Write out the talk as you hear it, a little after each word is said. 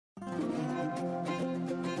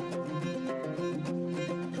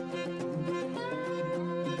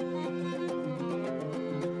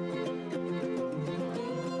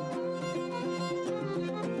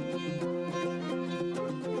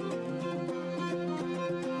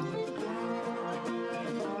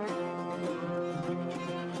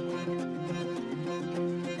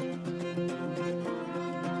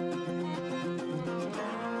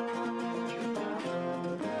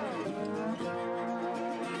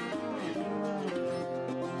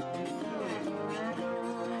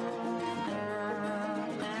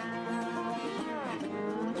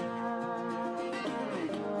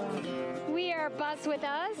bus with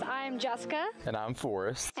us. I'm Jessica. And I'm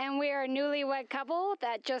Forrest. And we are a newlywed couple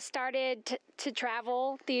that just started to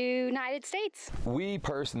travel the United States. We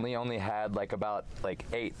personally only had about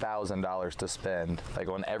 $8,000 to spend,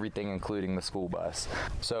 on everything including the school bus.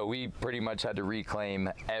 So we pretty much had to reclaim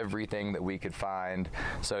everything that we could find.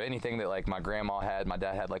 So anything that my grandma had, my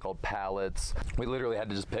dad had old pallets. We literally had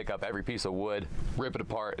to just pick up every piece of wood, rip it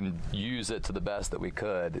apart, and use it to the best that we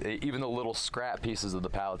could. Even the little scrap pieces of the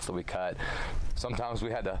pallets that we cut, sometimes we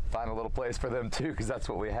had to find a little place for them too, because that's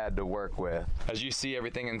what we had to work with. As you see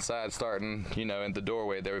everything inside starting, in the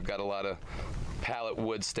doorway there, we've got a lot of pallet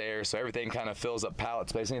wood stairs, so everything kind of fills up pallet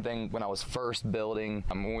space. Anything when I was first building,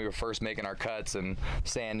 when we were first making our cuts and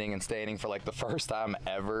sanding and staining for the first time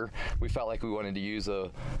ever, we felt like we wanted to use a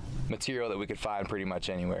material that we could find pretty much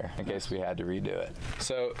anywhere in case we had to redo it.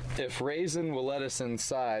 So if Raisin will let us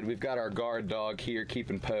inside, we've got our guard dog here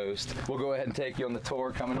keeping post. We'll go ahead and take you on the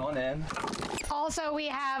tour coming on in. Also, we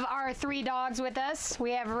have our 3 dogs with us.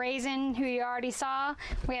 We have Raisin, who you already saw.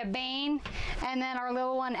 We have Bane, and then our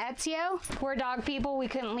little one, Ezio. We're dog people. We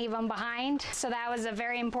couldn't leave them behind. So that was a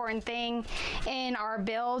very important thing in our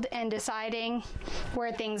build and deciding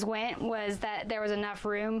where things went, was that there was enough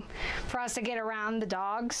room for us to get around the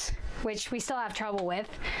dogs, which we still have trouble with.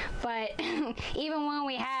 But even when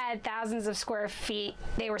we had thousands of square feet,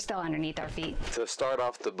 they were still underneath our feet. To start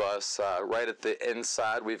off the bus, right at the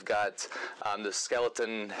inside, we've got the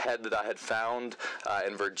skeleton head that I had found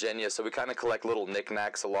in Virginia. So we kind of collect little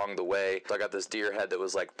knickknacks along the way. So I got this deer head that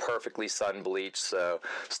was perfectly sun bleached, so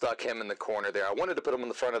stuck him in the corner there. I wanted to put him on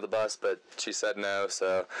the front of the bus, but she said no,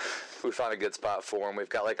 so we found a good spot for him. We've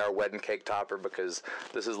got our wedding cake topper, because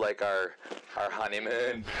this is our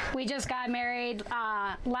honeymoon. We just got married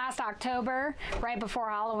last October, right before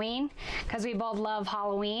Halloween, because we both love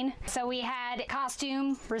Halloween. So we had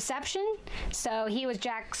costume reception. So he was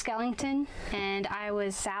Jack Skellington, and I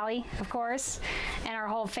was Sally, of course. And our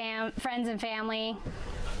whole friends and family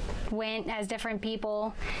went as different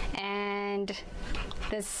people, and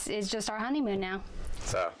this is just our honeymoon now.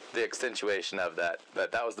 So the accentuation of that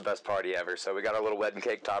was the best party ever. So we got our little wedding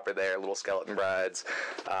cake topper there, little skeleton brides.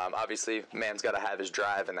 Obviously, man's got to have his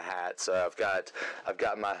drive in the hat. So I've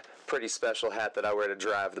got my pretty special hat that I wear to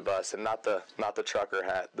drive the bus, and not the trucker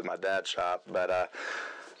hat that my dad shopped, but.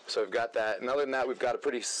 So we've got that, and other than that, we've got a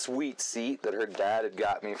pretty sweet seat that her dad had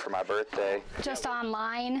got me for my birthday. Just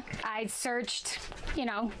online, I searched,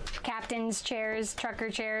 captain's chairs, trucker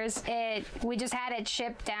chairs. We just had it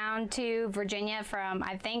shipped down to Virginia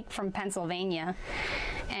from Pennsylvania,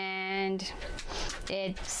 and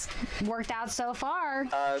it's worked out so far.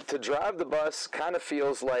 To drive the bus kind of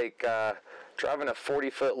feels like driving a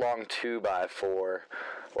 40-foot long 2x4, or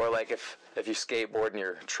if you skateboard and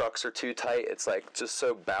your trucks are too tight, it's just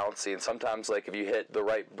so bouncy. And sometimes if you hit the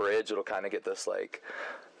right bridge, it'll kind of get this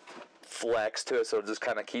flex to it, so it'll just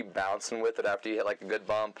kind of keep bouncing with it after you hit a good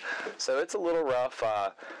bump. So it's a little rough.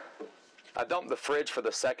 I dumped the fridge for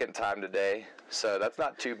the second time today, so that's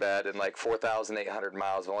not too bad. In 4,800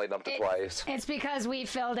 miles, I've only dumped it twice. It's because we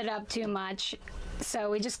filled it up too much,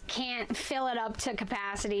 so we just can't fill it up to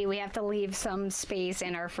capacity. We have to leave some space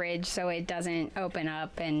in our fridge so it doesn't open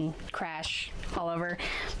up and crash all over.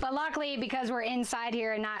 But luckily, because we're inside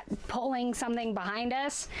here and not pulling something behind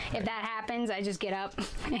us, if that happens, I just get up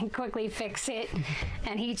and quickly fix it,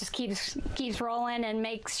 and he just keeps rolling and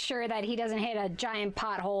makes sure that he doesn't hit a giant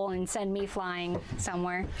pothole and send me flying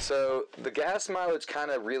somewhere. So the gas mileage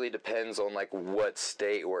kind of really depends on what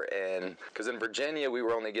state we're in, because in Virginia we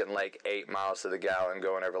were only getting 8 miles to the gallon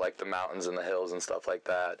going over the mountains and the hills and stuff like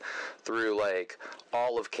that. Through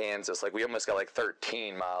all of Kansas, we almost got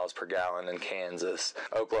 13 miles per gallon in Kansas.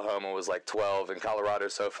 Oklahoma was 12, and Colorado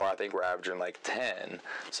so far I think we're averaging 10.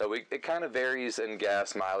 So it kind of varies in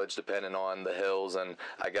gas mileage depending on the hills and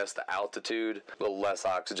I guess the altitude. A little less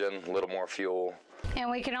oxygen, a little more fuel.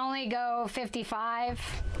 And we can only go 55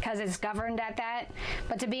 because it's governed at that.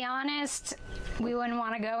 But to be honest, we wouldn't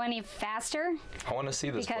want to go any faster. I want to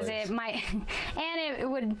see this because place. It might, and it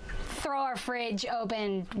would throw our fridge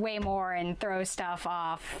open way more and throw stuff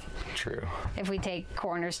off. True. If we take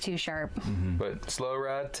corners too sharp. Mm-hmm. But slow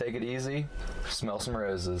ride, take it easy, smell some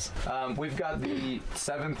roses. We've got the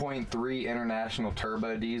 7.3 International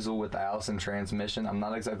Turbo Diesel with the Allison transmission. I'm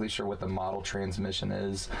not exactly sure what the model transmission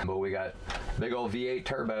is, but we got big old V8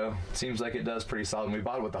 turbo. Seems like it does pretty solid. We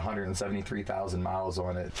bought it with 173,000 miles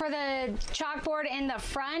on it. For the chalkboard in the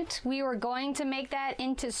front, we were going to make that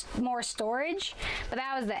into more storage, but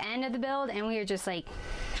that was the end of the build, and we were just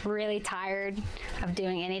really tired of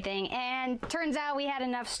doing anything. And turns out we had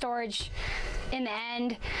enough storage in the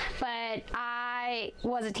end, but I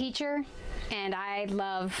was a teacher and I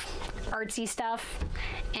love artsy stuff,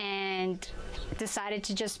 and decided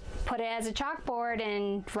to just put it as a chalkboard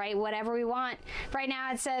and write whatever we want. Right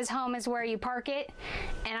now it says home is where you park it,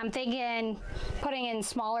 and I'm thinking putting in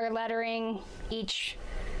smaller lettering each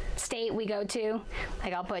state we go to.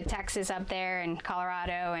 Like I'll put Texas up there and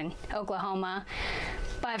Colorado and Oklahoma.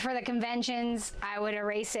 But for the conventions, I would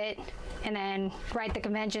erase it and then write the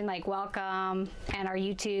convention like welcome and our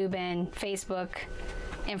YouTube and Facebook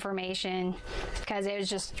information, because it was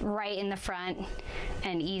just right in the front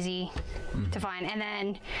and easy to find. And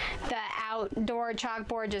then the outdoor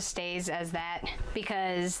chalkboard just stays as that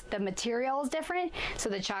because the material is different, so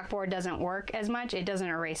the chalkboard doesn't work as much. It doesn't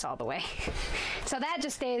erase all the way. So that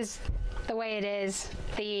just stays the way it is.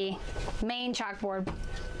 The main chalkboard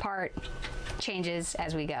part changes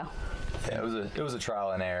as we go. Yeah, it was a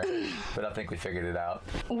trial and error, but I think we figured it out.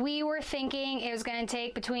 We were thinking it was going to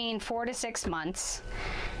take between 4 to 6 months,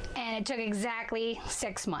 and it took exactly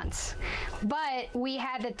 6 months. But we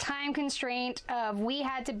had the time constraint of we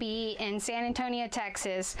had to be in San Antonio,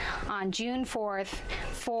 Texas on June 4th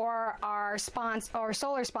for our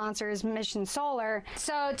solar sponsors, Mission Solar.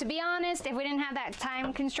 So to be honest, if we didn't have that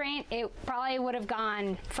time constraint, it probably would have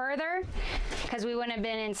gone further because we wouldn't have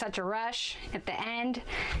been in such a rush at the end.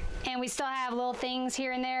 And we still have little things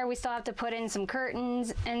here and there. We still have to put in some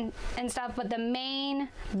curtains and stuff, but the main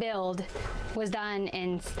build was done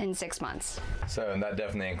in 6 months. So, and that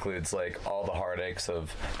definitely includes like all the heartaches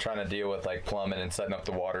of trying to deal with like plumbing and setting up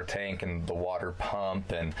the water tank and the water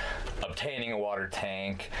pump and obtaining a water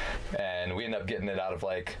tank. And we ended up getting it out of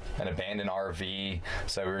like an abandoned RV.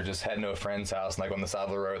 So we were just heading to a friend's house, and like on the side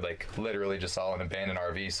of the road, like literally just saw an abandoned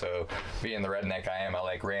RV. So being the redneck I am, I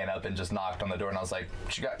like ran up and just knocked on the door, and I was like,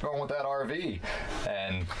 "What you got going with that RV?"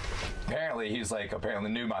 And apparently he's like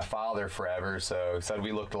knew my father forever, so he said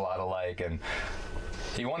we looked a lot alike, and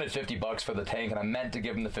he wanted $50 for the tank, and I meant to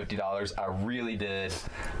give him the $50. I really did.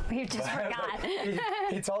 You just forgot.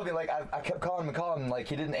 He told me, like, I kept calling him, like,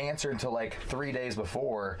 he didn't answer until, like, 3 days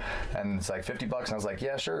before, and it's like $50, and I was like,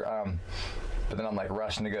 yeah, sure. But then I'm like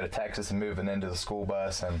rushing to go to Texas and moving into the school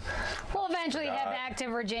bus, and we'll eventually head back to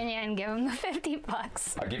Virginia and give him the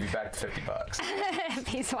 $50. I'll give you back the $50 if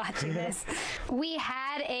he's watching this. We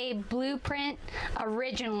had a blueprint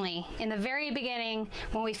originally in the very beginning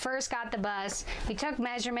when we first got the bus. We took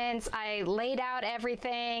measurements, I laid out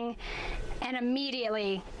everything, and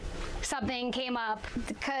immediately something came up,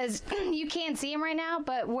 because you can't see them right now,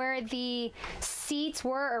 but where the seats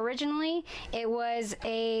were originally, it was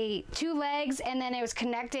 2 legs, and then it was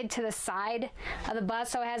connected to the side of the bus,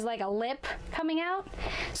 so it has like a lip coming out.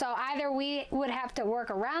 So either we would have to work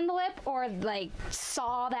around the lip or like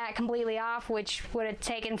saw that completely off, which would have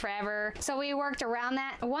taken forever. So we worked around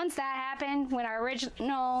that. Once that happened, when our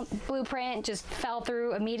original blueprint just fell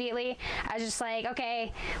through immediately, I was just like,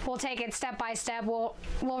 okay, we'll take it step by step. We'll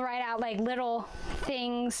write out like little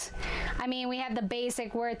things. I mean, we had the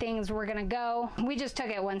basic where things were gonna go. We just took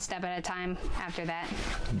it one step at a time after that.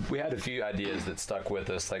 We had a few ideas that stuck with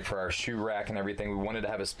us, like for our shoe rack and everything. We wanted to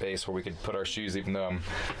have a space where we could put our shoes, even though I'm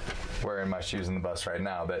wearing my shoes in the bus right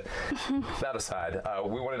now. But that aside,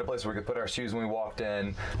 we wanted a place where we could put our shoes when we walked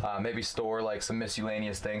in, maybe store like some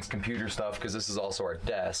miscellaneous things, computer stuff, because this is also our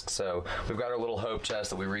desk. So we've got our little hope chest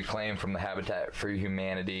that we reclaimed from the Habitat for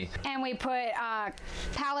Humanity. And we put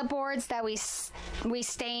pallet boards that we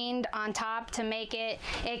stained on top to make it.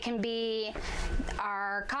 It can be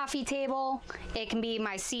our coffee table. It can be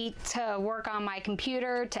my seat to work on my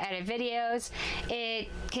computer to edit videos. It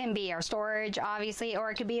can be our storage, obviously,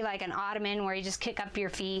 or it could be like an ottoman where you just kick up your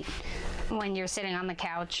feet when you're sitting on the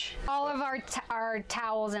couch. All of our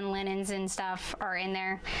towels and linens and stuff are in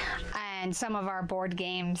there, and some of our board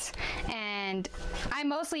games. And I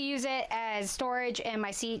mostly use it as storage and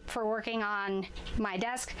my seat for working on my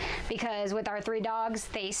desk, because with our 3 dogs,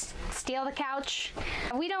 they steal the couch.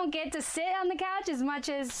 We don't get to sit on the couch as much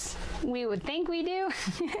as we would think we do,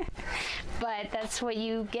 but that's what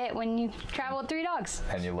you get when you travel with 3 dogs.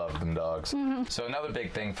 And you love them dogs. Mm-hmm. So another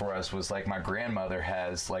big thing for us was like my grandmother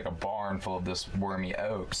has like a barn full of this wormy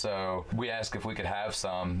oak. So we asked if we could have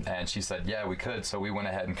some, and she said, yeah, we could. So we went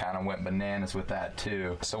ahead and kind of went bananas with that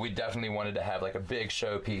too. So we definitely wanted to have like a big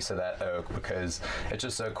showpiece of that oak, because it's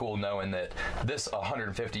just so cool knowing that this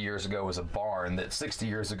 150 years ago was a barn, that 60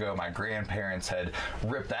 years ago my grandparents had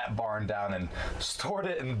ripped that barn down and stored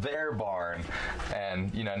it in their barn,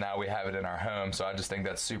 and you know, now we have it in our home. So I just think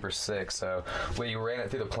that's super sick. So we ran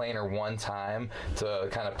it through the planer one time to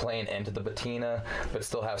kind of plane into the patina but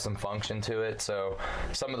still have some function to it. So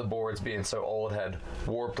some of the boards, being so old, had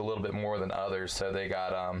warped a little bit more than others, so they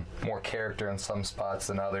got more character in some spots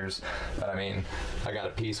than others. I mean, I got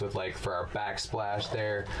a piece with like for our backsplash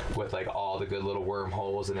there with like all the good little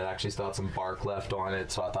wormholes, and it actually still had some bark left on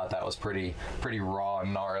it, so I thought that was pretty raw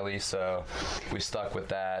and gnarly, so we stuck with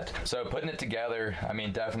that. So putting it together, I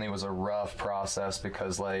mean, definitely was a rough process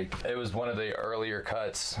because like it was one of the earlier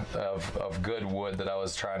cuts of good wood that I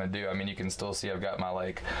was trying to do. I mean, you can still see I've got my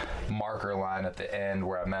like marker line at the end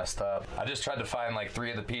where I messed up. I just tried to find like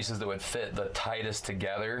 3 of the pieces that would fit the tightest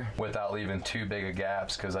together without leaving too big of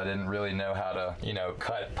gaps, because I didn't really know how to, you know,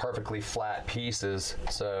 cut perfectly flat pieces.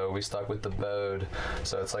 So we stuck with the bowed,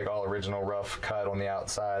 so it's like all original rough cut on the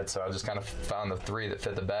outside. So I just kind of found the 3 that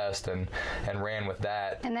fit the best and ran with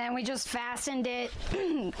that. And then we just fastened it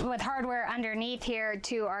with hardware underneath here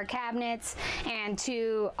to our cabinets and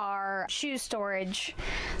to our shoe storage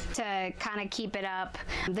to kind of keep it up.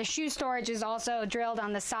 The shoe storage is also drilled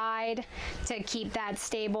on the side to keep that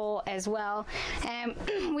stable as well. And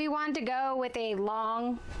we wanted to go with a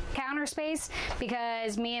long counter space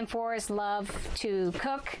because me and Forrest love to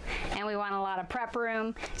cook, and we want a lot of prep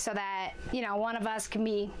room so that, you know, one of us can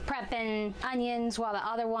be prepping onions while the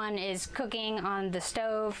other one is cooking on the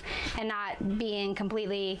stove and not being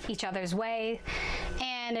completely each other's way,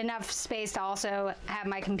 and enough space to also have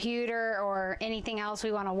my computer or anything else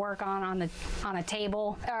we want to work on a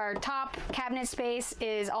table. Our top cabinet space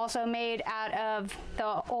is also made out of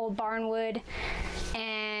the old barn wood,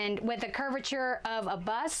 and with the curvature of a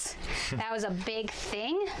bus, that was a big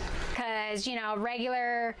thing because, you know,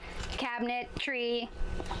 regular cabinetry,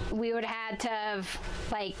 we would have had to have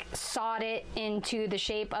like sawed it into the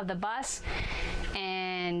shape of the bus,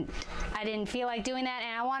 and I didn't feel like doing that,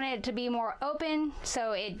 and I wanted it to be more open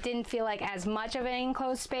so it didn't feel like as much of an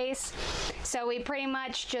enclosed space. So we pretty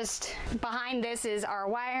much just, behind this is our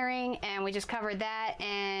wiring, and we just covered that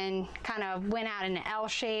and kind of went out in an L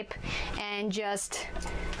shape and just,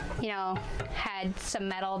 you know, had some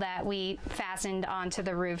metal that we fastened onto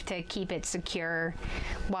the roof to keep it secure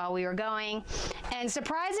while we were going. And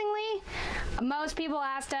surprisingly, most people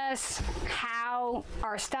asked us how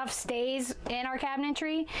our stuff stays in our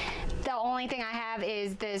cabinetry. The only thing I have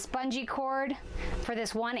is this bungee cord for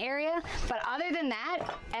this one area, but other than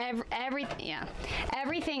that,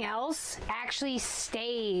 everything else actually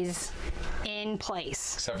stays in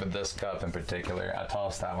place. Except for this cup in particular. I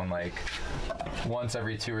toss that one like once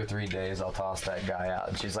every 2 or 3 days. I'll toss that guy out,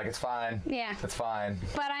 and she's like, it's fine. Yeah. It's fine.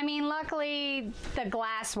 But I mean, luckily the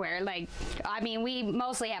glassware, like, I mean, we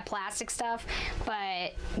mostly have plastic stuff,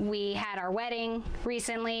 but we had our wedding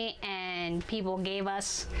recently and people gave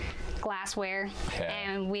us glassware,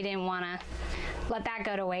 and we didn't want to let that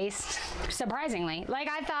go to waste, surprisingly. Like,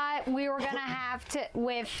 I thought we were gonna have to,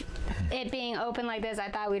 with it being open like this, I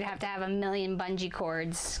thought we'd have to have a million bungee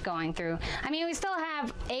cords going through. I mean, we still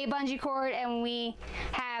have a bungee cord, and we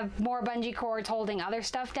have more bungee cords holding other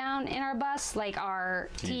stuff down in our bus, like our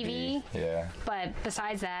TV. Yeah. But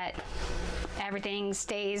besides that, everything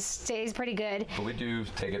stays pretty good. But we do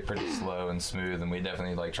take it pretty slow and smooth, and we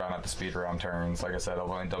definitely like try not to speed around turns. Like I said, I've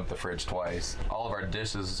only dumped the fridge twice. All of our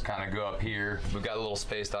dishes kind of go up here. We've got a little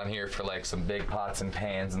space down here for like some big pots and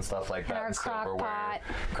pans and stuff like that. Our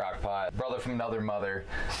Crock pot. Brother from another mother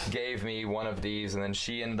gave me one of these, and then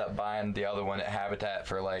she ended up buying the other one at Habitat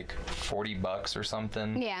for like $40 or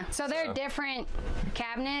something. Yeah, so they're different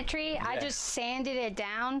cabinetry. Yeah. I just sanded it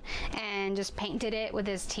down and just painted it with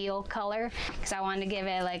this teal color because I wanted to give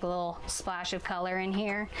it like a little splash of color in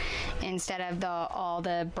here instead of all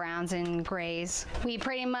the browns and grays. We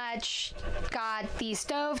pretty much got the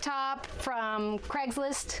stovetop from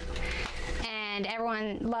Craigslist, and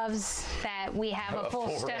everyone loves that we have a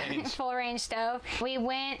full range stove. We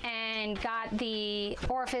went and got the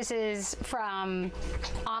orifices from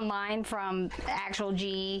online from actual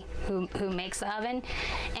GE who makes the oven,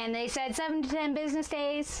 and they said 7 to 10 business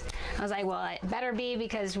days. I was like, well, it better be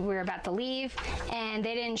because we're about to leave, and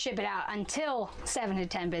they didn't ship it out until 7 to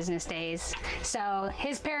 10 business days. So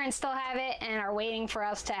his parents still have it and are waiting for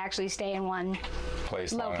us to actually stay in one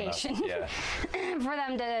place location for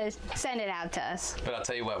them to send it out to us. But I'll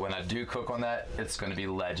tell you what, when I do cook on that, it's going to be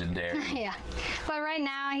legendary. Yeah. But right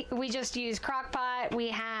now, we just use crock pot. We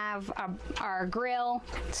have our grill,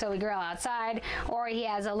 so we grill outside, or he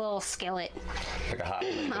has a little skillet. Like a hot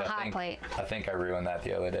plate. Plate. I think I ruined that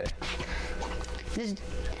the other day. Just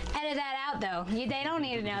edit that out, though. They don't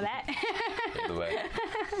need to know that. Either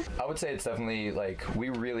but I would say it's definitely like, we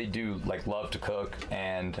really do like love to cook,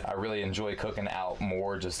 and I really enjoy cooking out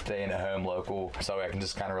more, just staying at home local, so I can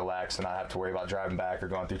just kind of relax and not have to worry about driving back or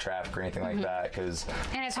going through traffic or anything like that.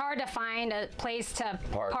 And it's hard to find a place to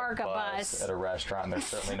park a bus at a restaurant. And there's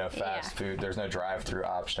certainly no fast food. There's no drive-through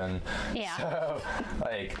option. Yeah. So,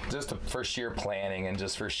 like, just for sheer planning and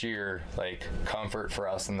just for sheer like comfort for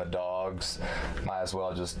us and the dogs, might as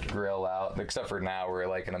well just grill out. Except for now, we're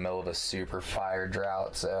like in the middle of a super fire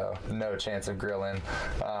drought, so no chance of grilling.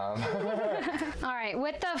 All right,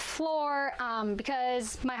 with the floor,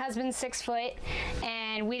 because my husband's 6 foot,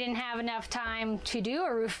 and we didn't have enough time to do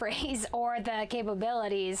a roof raise or the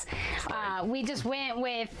capabilities, we just went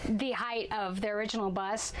with the height of the original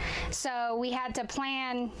bus. So we had to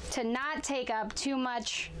plan to not take up too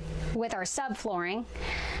much with our subflooring.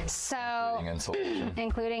 So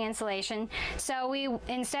including insulation. So we,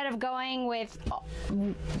 instead of going with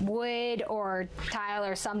wood or tile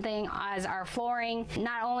or something as our flooring,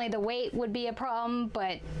 not only the weight would be a problem,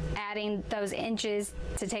 but adding those inches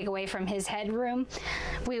to take away from his headroom,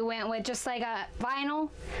 we went with just like a vinyl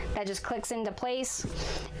that just clicks into place,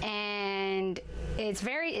 and it's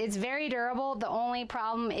very durable. The only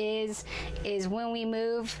problem is when we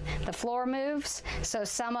move, the floor moves, so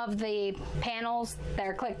some of the panels that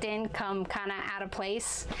are clicked in come kind of out of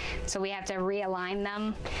place, so we have to realign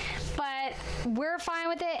them. But we're fine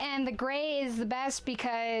with it, and the gray is the best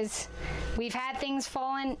because we've had things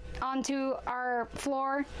fallen onto our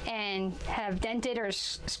floor and have dented or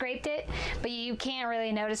scraped it, but you can't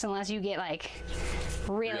really notice unless you get like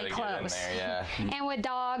really close. Get in there, yeah. And with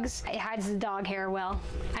dogs, it hides the dog hair well.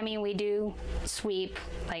 I mean, we do sweep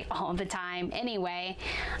like all the time anyway,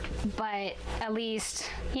 but at least,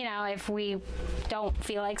 you know, if we don't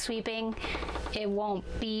feel like sweeping, it won't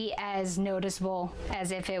be as noticeable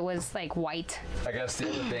as if it was like white. I guess the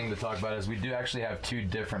other thing to talk about is we do actually have 2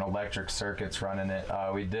 different electric circuits running it.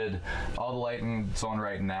 We did all the lighting's on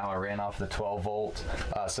right now. I ran off the 12-volt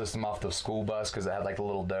system off the school bus because it had like the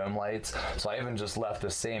little dome lights. So I even just left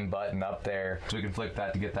the same button up there so we can flick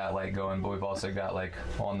that to get that light going. But we've also got like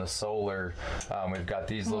on the solar, we've got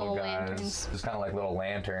these little guys, lanterns. Just kind of like little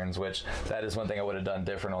lanterns, which that is one thing I would have done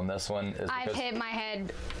different on this one. Is I've hit my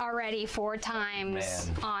head already 4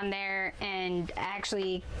 times on there, and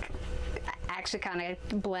actually kind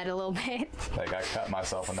of bled a little bit. Like I cut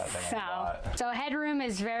myself on that thing a lot. So headroom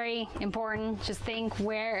is very important. Just think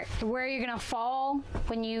where you're gonna fall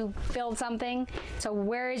when you build something. So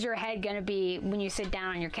where is your head gonna be when you sit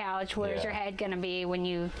down on your couch? Where is your head gonna be when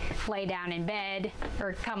you lay down in bed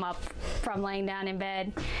or come up from laying down in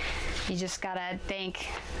bed? You just gotta think.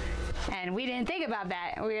 And we didn't think about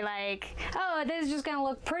that. We were like, oh, this is just gonna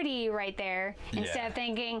look pretty right there. Instead of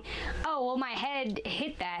thinking, oh, well, my head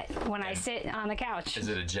hit that when I sit on the couch. Is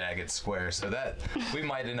it a jagged square? So that, we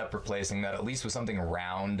might end up replacing that at least with something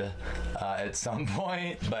round at some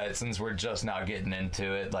point. But since we're just now getting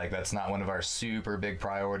into it, like that's not one of our super big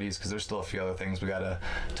priorities, because there's still a few other things we gotta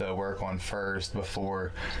work on first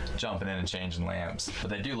before jumping in and changing lamps. But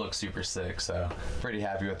they do look super sick, so pretty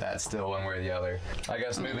happy with that still, one way or the other. I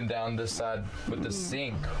guess moving down this side with the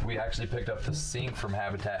sink, we actually picked up the sink from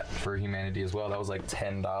Habitat for Humanity as well. That was like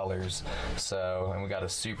 $10. So, and we got a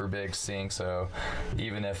super big sink, so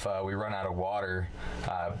even if we run out of water,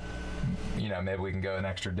 you know, maybe we can go an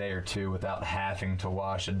extra day or 2 without having to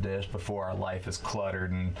wash a dish before our life is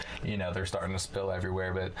cluttered and, you know, they're starting to spill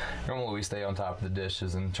everywhere. But normally we stay on top of the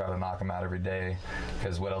dishes and try to knock them out every day,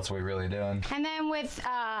 because what else are we really doing? And then with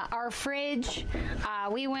our fridge,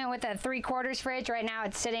 we went with a 3/4 fridge. Right now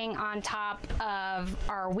it's sitting on top of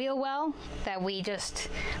our wheel well that we just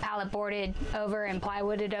pallet boarded over and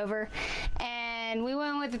plywooded over. And we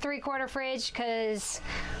went with the 3/4 fridge because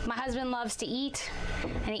my husband loves to eat,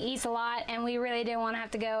 and he eats a lot, and we really didn't want to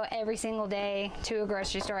have to go every single day to a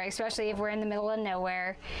grocery store, especially if we're in the middle of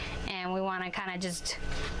nowhere and we want to kind of just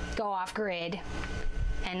go off grid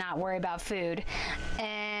and not worry about food.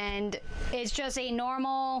 And it's just a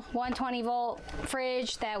normal 120-volt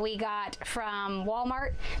fridge that we got from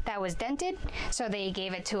Walmart that was dented, so they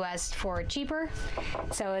gave it to us for cheaper.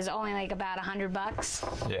 So it was only like about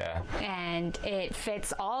 $100. Yeah. And it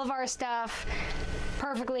fits all of our stuff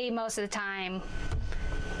perfectly most of the time.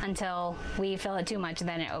 until we fill it too much,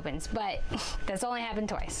 then it opens. But that's only happened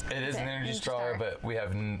twice. It is an energy star, but we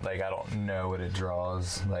have, like, I don't know what it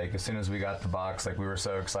draws. Like, as soon as we got the box, like, we were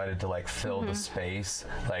so excited to, like, fill the space.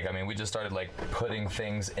 Like, I mean, we just started, like, putting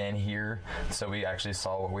things in here. So we actually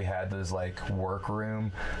saw what we had as, like,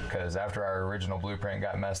 workroom. Because after our original blueprint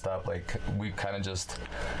got messed up, like, we kind of just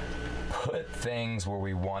put things where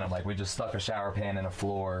we want them. Like, we just stuck a shower pan in a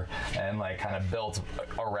floor and, like, kind of built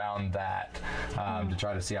around that to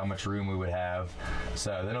try to see how much room we would have.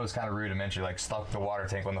 So then it was kind of rudimentary, like stuck the water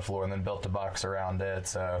tank on the floor and then built a box around it.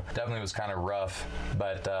 So definitely was kind of rough.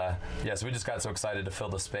 But yeah, so we just got so excited to fill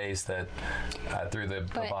the space that I threw the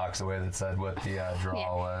box away that said what the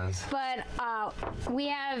draw was. But we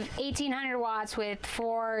have 1,800 watts with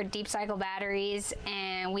 4 deep cycle batteries,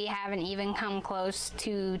 and we haven't even come close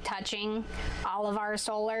to touching all of our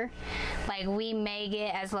solar. Like, we may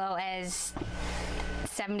get as low as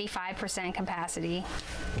 75% capacity.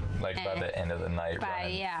 Like by the end of the night,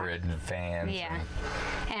 running fridge and fans. Yeah,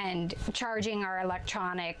 and charging our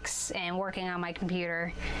electronics and working on my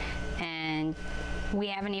computer. And we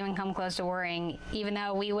haven't even come close to worrying, even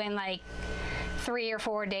though we went like 3 or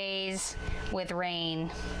 4 days with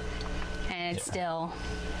rain, and it still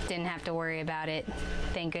didn't have to worry about it.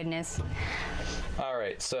 Thank goodness. All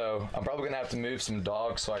right, so I'm probably gonna have to move some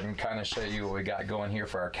dogs so I can kind of show you what we got going here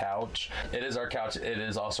for our couch. It is our couch. It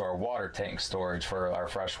is also our water tank storage for our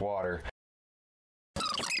fresh water.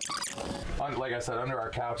 Like I said, under our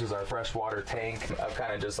couch is our fresh water tank. I've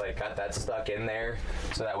kind of just like got that stuck in there,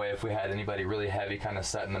 so that way if we had anybody really heavy kind of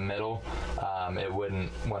set in the middle, it wouldn't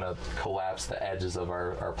want to collapse the edges of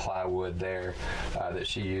our plywood there that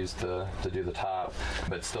she used to do the top.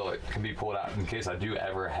 But still, it can be pulled out in case I do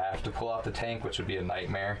ever have to pull out the tank, which would be a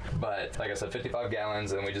nightmare. But like I said, 55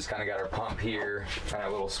 gallons, and we just kind of got our pump here, kind of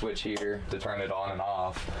a little switch here to turn it on and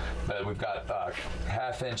off. But we've got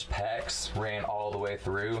 1/2-inch PEX ran all the way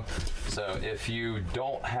through. So if you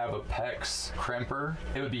don't have a PEX crimper,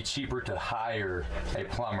 it would be cheaper to hire a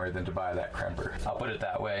plumber than to buy that crimper. I'll put it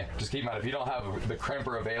that way. Just keep in mind, if you don't have the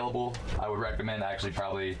crimper available, I would recommend actually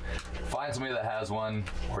probably find somebody that has one,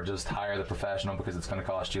 or just hire the professional, because it's going to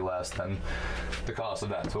cost you less than the cost of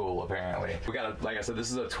that tool, apparently. We got, like I said,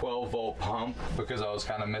 this is a 12-volt pump, because I was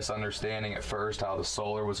kind of misunderstanding at first how the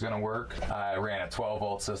solar was going to work. I ran a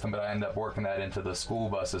 12-volt system, but I ended up working that into the school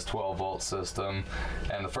bus's 12-volt system.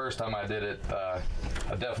 And the first time I did it, I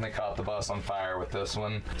definitely caught the bus on fire with this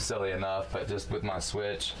one, silly enough, but just with my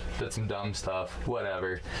switch, did some dumb stuff,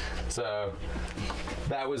 whatever. So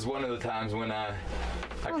that was one of the times when I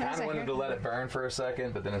kind of wanted to let it burn for a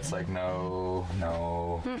second, but then it's like, no,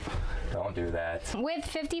 don't do that. With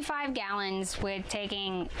 55 gallons, with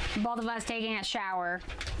both of us taking a shower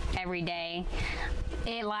every day,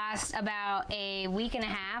 it lasts about a week and a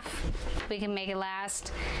half. We can make it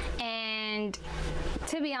last. And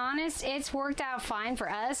to be honest, it's worked out fine for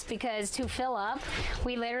us, because to fill up,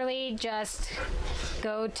 we literally just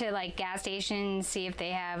go to like gas stations, see if they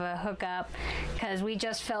have a hookup, because we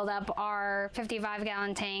just filled up our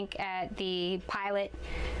 55-gallon tank at the Pilot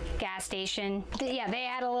gas station. Yeah, they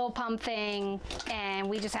had a little pump thing, and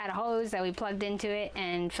we just had a hose that we plugged into it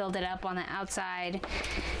and filled it up on the outside,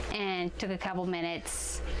 and took a couple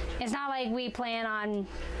minutes. It's not like we plan on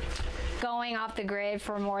going off the grid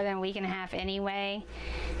for more than a week and a half anyway,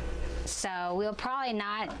 so we'll probably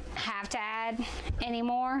not have to add any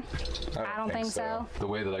more. I don't think so. The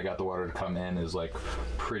way that I got the water to come in is like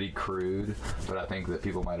pretty crude, but I think that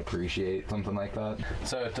people might appreciate something like that.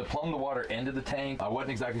 So to plumb the water into the tank, I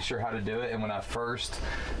wasn't exactly sure how to do it, and when I first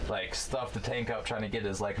like stuffed the tank up trying to get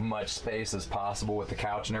as like much space as possible with the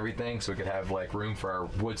couch and everything, so we could have like room for our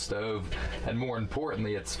wood stove, and more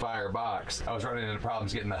importantly, its firebox, I was running into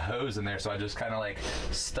problems getting the hose in there, so I just kind of like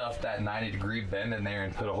stuffed that 90-degree bend in there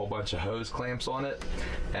and put a whole bunch of hose clamps on it,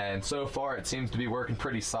 and so far it seems to be working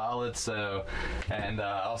pretty solid. So, and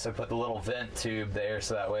I also put the little vent tube there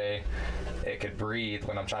so that way it could breathe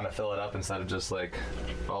when I'm trying to fill it up, instead of just like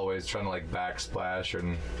always trying to like backsplash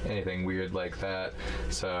or anything weird like that.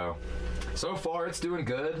 So far it's doing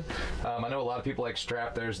good. I know a lot of people like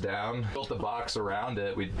strap theirs down. Built the box around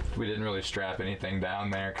it. We didn't really strap anything down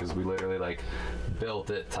there because we literally like built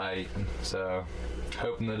it tight. So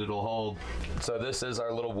hoping that it'll hold. So this is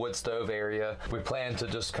our little wood stove area. We plan to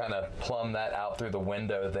just kind of plumb that out through the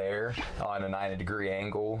window there on a 90-degree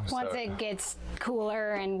angle. Once it gets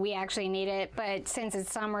cooler and we actually need it, but since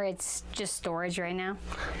it's summer, it's just storage right now.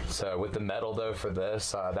 So with the metal though for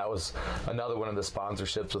this, that was another one of the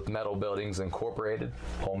sponsorships with Metal Buildings Incorporated.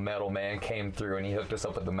 Whole metal man came through and he hooked us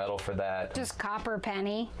up with the metal for that. Just copper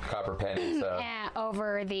penny. Copper penny. So yeah,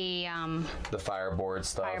 over the fireboard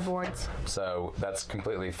stuff. Fireboards. So that's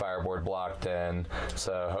completely fireboard blocked in.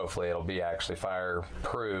 So hopefully it'll be actually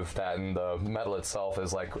fireproof. That, and the metal itself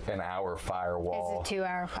is like an hour firewall. It's a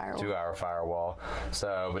 2-hour firewall. 2-hour firewall.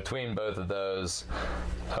 So between both of those,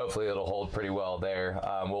 hopefully it'll hold pretty well there.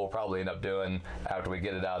 What we'll probably end up doing after we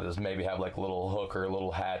get it out is maybe have like a little hook or a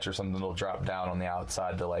little hatch or something that'll drop down on the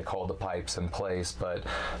outside to like hold the pipes in place. But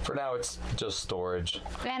for now, it's just storage.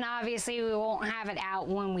 And obviously we won't have it out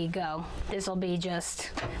when we go. This will be just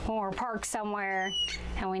when we're parked somewhere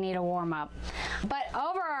and we need a warm up. But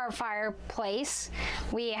over our fireplace,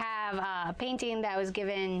 we have a painting that was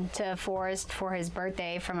given to Forrest for his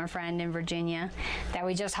birthday from a friend in Virginia that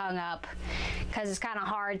we just hung up because it's kind of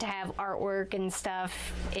hard to have artwork and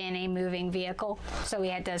stuff in a moving vehicle. So we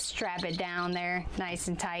had to strap it down there nice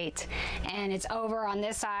and tight. And it's over on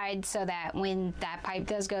this side so that when that pipe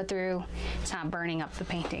does go through, it's not burning up the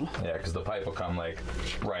painting. Yeah, because the pipe will come like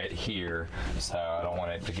right here. So I don't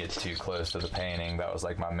want it to get too close to the painting. That was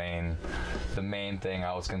like the main thing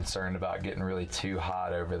I was concerned about, getting really too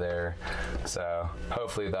hot over there. So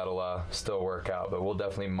hopefully that'll still work out, but we'll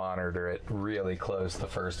definitely monitor it really close the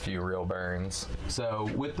first few real burns. So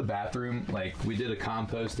with the bathroom, like we did a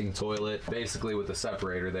composting toilet basically with a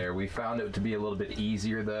separator there. We found it to be a little bit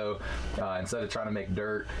easier though. Instead of trying to make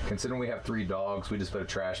dirt, considering we have 3 dogs, we just put a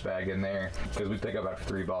trash bag in there because we pick up after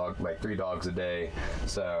 3 dogs a day.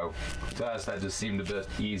 So to us that just seemed a bit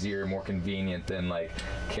easier, more convenient than like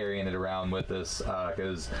carrying it around with us,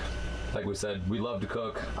 because like we said, we love to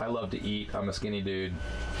cook. I love to eat. I'm a skinny dude.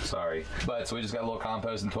 Sorry. But so we just got a little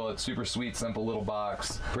composting toilet. Super sweet, simple little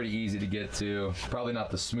box. Pretty easy to get to. Probably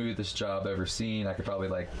not the smoothest job ever seen. I could probably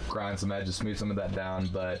like grind some edges, smooth some of that down,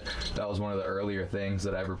 but that was one of the earlier things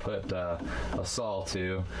that I ever put a saw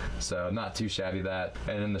to. So not too shabby that.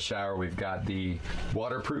 And in the shower, we've got the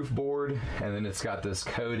waterproof board, and then it's got this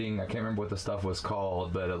coating. I can't remember what the stuff was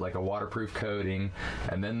called, but like a waterproof coating,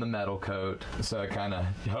 and then the metal coat. So it kind of,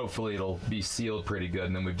 hopefully it'll be sealed pretty good.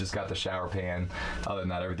 And then we've just got the shower pan. Other than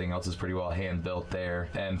that, everything else is pretty well hand built there.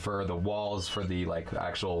 And for the walls, for the like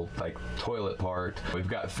actual like toilet part, we've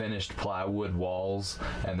got finished plywood walls,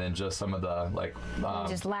 and then just some of the like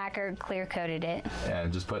just lacquered, clear coated it,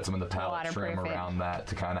 and just put some of the pallet trim around that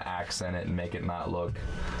to kind of accent it and make it not look,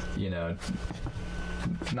 you know,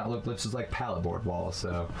 just like pallet board walls.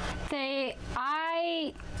 So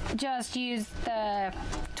I just use the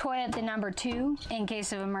toilet, the number 2, in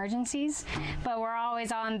case of emergencies, but we're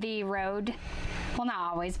always on the road. Well,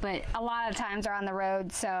 not always, but a lot of times we're on the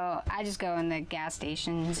road, so I just go in the gas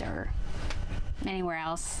stations or anywhere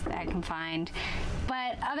else that I can find.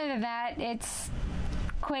 But other than that, it's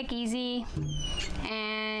quick, easy,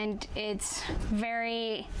 and it's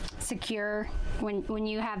very secure. When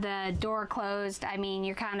you have the door closed, I mean,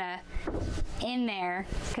 you're kind of in there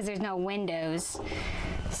because there's no windows.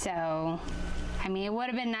 So I mean, it would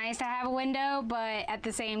have been nice to have a window, but at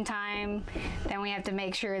the same time, then we have to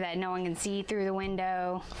make sure that no one can see through the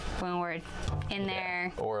window when we're in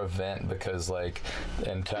there. Or a vent, because like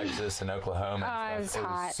in Texas and Oklahoma, it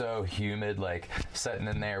was so humid. Like sitting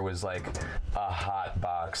in there was like a hot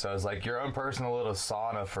box. So it was like your own personal little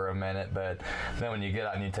sauna for a minute, but then when you get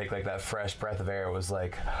out and you take like that fresh breath of air, it was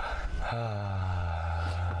like,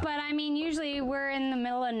 But I mean, usually we're in the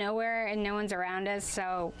middle of nowhere and no one's around us,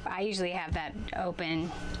 so I usually have that open.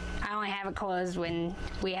 I only have it closed when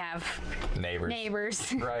we have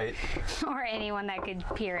neighbors. Right. Or anyone that could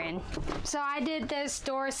peer in. So I did this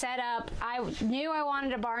door setup. I knew I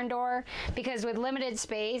wanted a barn door because with limited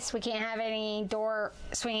space, we can't have any door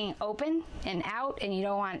swinging open and out, and you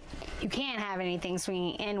can't have anything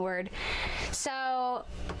swinging inward. So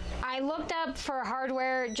I looked up for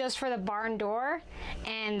hardware just for the barn door,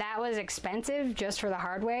 and that was expensive just for the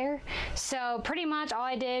hardware. So pretty much all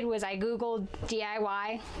I did was I Googled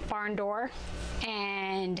DIY barn door,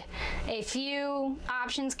 and a few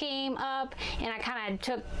options came up, and I kind of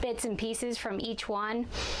took bits and pieces from each one.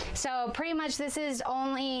 So pretty much this is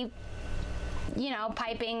only, you know,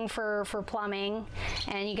 piping for plumbing,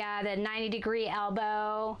 and you got a 90-degree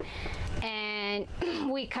elbow, and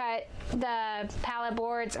and we cut the pallet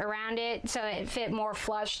boards around it so it fit more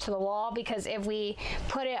flush to the wall, because if we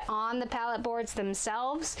put it on the pallet boards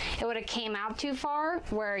themselves, it would have came out too far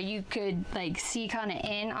where you could like see kind of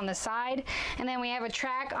in on the side. And then we have a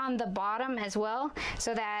track on the bottom as well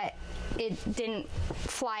so that it didn't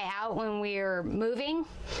fly out when we were moving,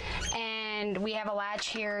 and we have a latch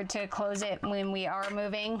here to close it when we are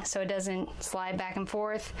moving so it doesn't slide back and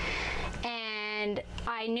forth. And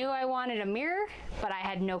I knew I wanted a mirror, but I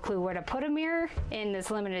had no clue where to put a mirror in this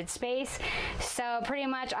limited space. So pretty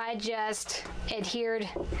much I just adhered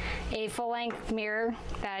a full-length mirror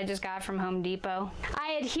that I just got from Home Depot.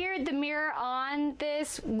 I adhered the mirror on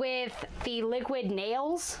this with the liquid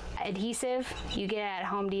nails adhesive you get at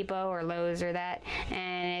Home Depot or Lowe's or that,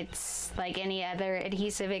 and it's like any other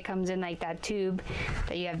adhesive. It comes in like that tube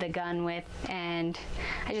that you have the gun with, and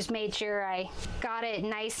I just made sure I got it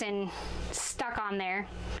nice and stuck on there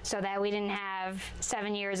so that we didn't have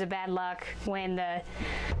 7 years of bad luck when the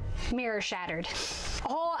mirror shattered.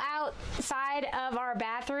 Whole outside of our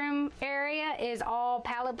bathroom area is all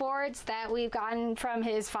pallet boards that we've gotten from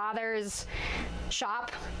his father's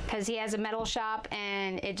shop, because he has a metal shop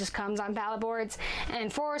and it just comes on pallet boards,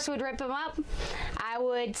 and Forrest would rip them up. I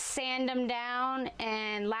would sand them down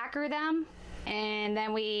and lacquer them, and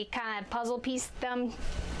then we kind of puzzle pieced them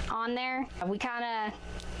on there. We kind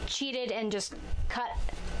of cheated and just cut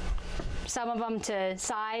some of them to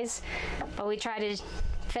size, but we tried to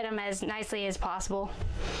fit them as nicely as possible,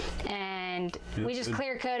 and we just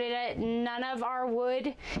clear coated it. None of our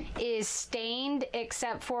wood is stained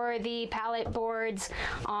except for the pallet boards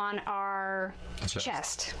on our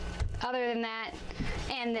chest. Other than that,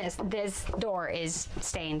 and this door is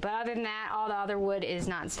stained, but other than that, all the other wood is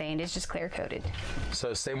not stained. It's just clear coated.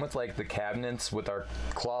 So same with like the cabinets. With our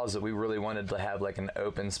closet, we really wanted to have like an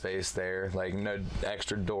open space there, like no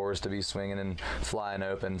extra doors to be swinging and flying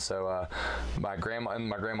open. So my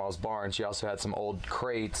grandma's barn, she also had some old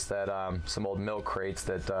crates that some old milk crates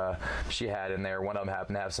that she had in there. One of them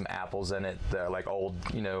happened to have some apples in it, like old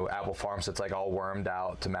apple farms. So it's like all wormed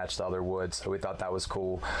out to match the other wood. So we thought that was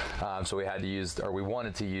cool. So we had to use, or we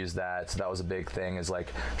wanted to use that. So that was a big thing, is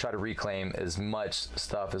like try to reclaim as much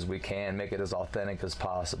stuff as we can, make it as authentic as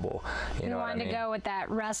possible. You know what I mean? We wanted to go with that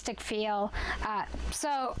rustic feel.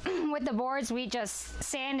 So with the boards, we just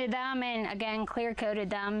sanded them and again clear coated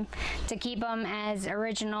them to keep them as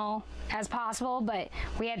original as possible, but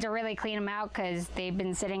we had to really clean them out because they've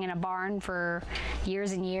been sitting in a barn for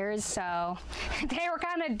years and years, so they were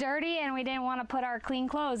kind of dirty and we didn't want to put our clean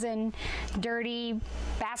clothes in dirty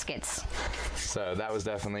baskets. So that was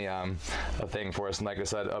definitely a thing for us. And like I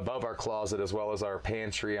said, above our closet as well as our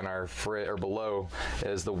pantry and our or below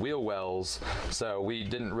is the wheel wells. So we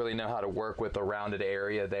didn't really know how to work with the rounded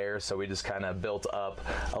area there, so we just kind of built up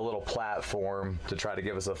a little platform to try to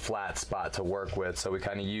give us a flat spot to work with. So we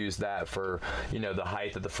kind of used that for the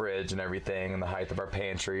height of the fridge and everything, and the height of our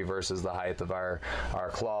pantry versus the height of our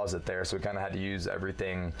closet there. So we kind of had to use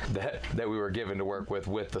everything that we were given to work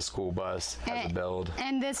with the school bus as a build.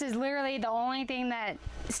 And this is literally the only thing that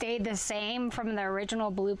stayed the same from the original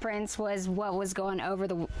blueprints was what was going over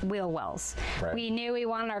the wheel wells. Right. We knew we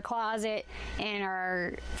wanted our closet and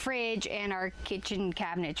our fridge and our kitchen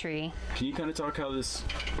cabinetry. Can you kind of talk how this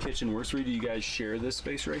kitchen works? Do you guys share this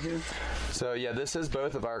space right here? So yeah, this is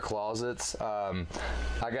both of our closets. I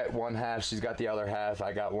got one half, she's got the other half.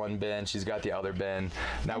 I got one bin, she's got the other bin.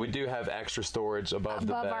 Now we do have extra storage above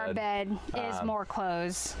the bed. Above our bed is more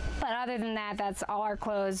clothes. But other than that, that's all our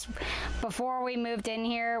clothes. Before we moved in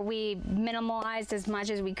here, we minimalized as much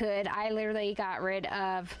as we could. I literally got rid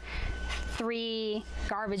of 3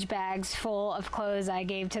 garbage bags full of clothes I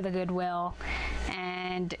gave to the Goodwill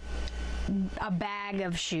and a bag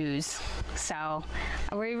of shoes. So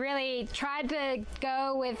we really tried to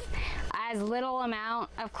go with as little amount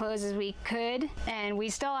of clothes as we could, and we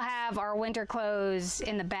still have our winter clothes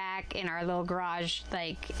in the back in our little garage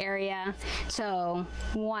area. So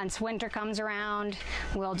once winter comes around,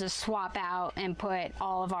 we'll just swap out and put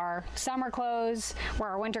all of our summer clothes where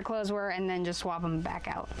our winter clothes were, and then just swap them back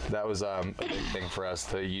out. That was a big thing for us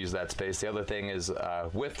to use that space. The other thing is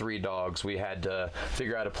with 3 dogs, we had to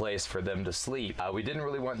figure out a place for them to sleep. We didn't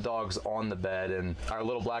really want dogs on the bed, and our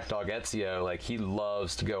little black dog Ezio, he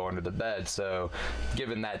loves to go under the bed. bed. So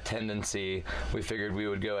given that tendency, we figured we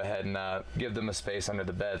would go ahead and give them a space under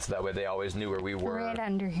the bed, so that way they always knew where we were. Right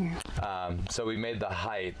under here. So we made the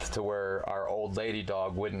height to where our old lady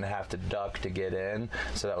dog wouldn't have to duck to get in.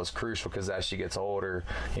 So that was crucial, because as she gets older,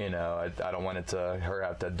 you know, I don't want her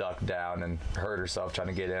have to duck down and hurt herself trying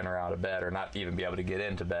to get in or out of bed, or not even be able to get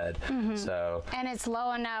into bed. So, and it's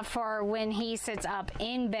low enough for when he sits up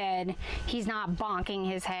in bed, he's not bonking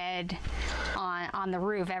his head on the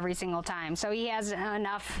roof every single time. So he has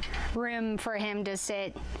enough room for him to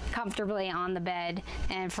sit comfortably on the bed,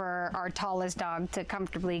 and for our tallest dog to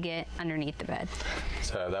comfortably get underneath the bed.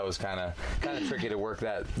 So that was kind of tricky to work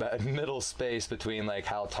that middle space between like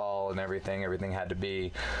how tall and everything had to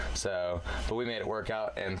be. So, but we made it work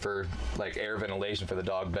out, and for like air ventilation for the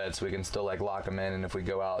dog bed, so we can still like lock them in, and if we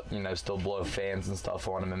go out, you know, still blow fans and stuff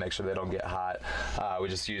on them and make sure they don't get hot. We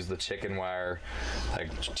just use the chicken wire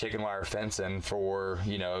fencing for,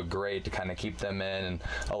 you know, a grate to kind of keep them in and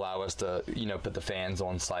allow us to, you know, put the fans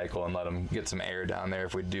on cycle and let them get some air down there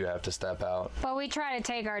if we do have to step out. But we try to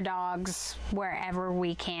take our dogs wherever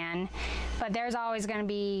we can, but there's always going to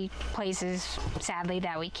be places, sadly,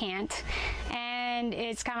 that we can't. And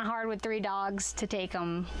it's kind of hard with 3 dogs to take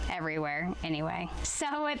them everywhere anyway.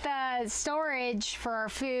 So with the storage for our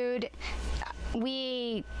food,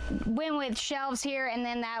 we went with shelves here, and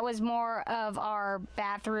then that was more of our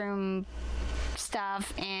bathroom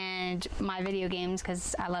stuff and my video games,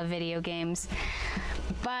 because I love video games.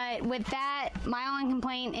 But with that, my only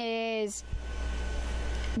complaint is,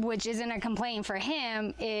 which isn't a complaint for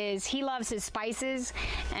him, is he loves his spices.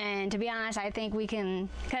 And to be honest, I think we can,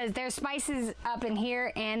 because there's spices up in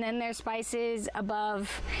here, and then there's spices above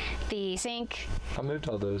the sink. I moved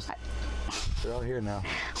all those. They're all here now.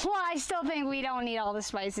 Well, I still think we don't need all the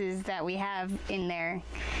spices that we have in there,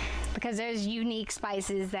 because there's unique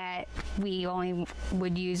spices that we only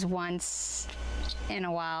would use once in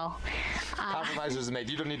a while. Compromises made.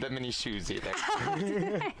 You don't need that many shoes either.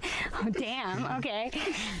 Oh, damn. Okay.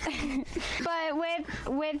 But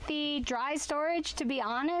with the dry storage, to be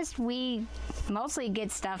honest, we mostly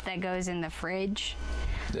get stuff that goes in the fridge.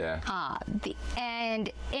 Yeah. And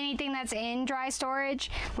anything that's in dry storage,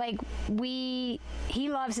 like he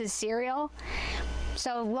loves his cereal.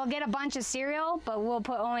 So we'll get a bunch of cereal, but we'll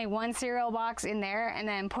put only one cereal box in there, and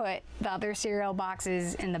then put the other cereal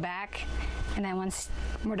boxes in the back. And then once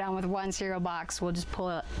we're done with one cereal box, we'll just pull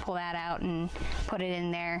that out and put it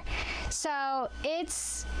in there. So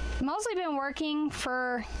it's mostly been working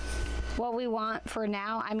for what we want for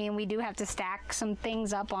now. I mean, we do have to stack some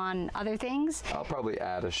things up on other things. I'll probably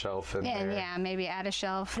add a shelf in there. Yeah, maybe add a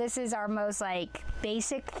shelf. This is our most like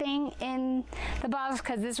basic thing in the box,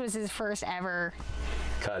 because this was his first ever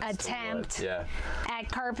attempt at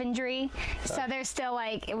carpentry. So there's still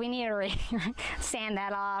like, we need to sand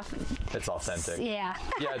that off. It's authentic. Yeah.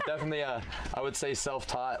 Yeah, definitely. I would say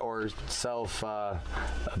self-taught or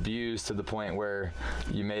self-abused to the point where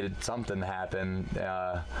you made something happen.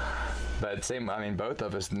 But both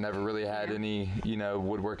of us never really had any, you know,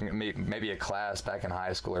 woodworking. Maybe a class back in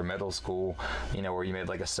high school or middle school, you know, where you made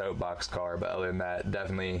like a soapbox car. But other than that,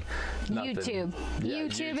 definitely nothing. YouTube. Yeah,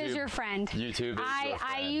 YouTube is your friend. YouTube is your friend.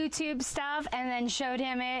 I YouTube stuff and then showed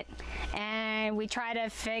him it, and we try to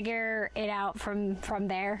figure it out from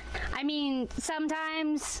there. I mean,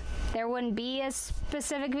 sometimes there wouldn't be a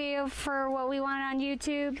specific video for what we wanted on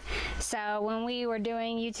YouTube. So when we were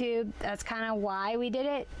doing YouTube, that's kind of why we did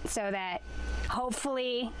it, so that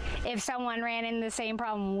hopefully if someone ran into the same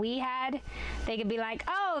problem we had, they could be like,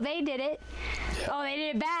 oh, they did it. Yeah. Oh, they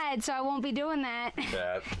did it bad, so I won't be doing that.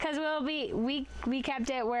 Because we kept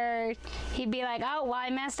it where he'd be like, oh, well, I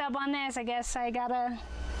messed up on this. I guess I gotta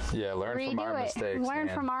learn from our mistakes. Learn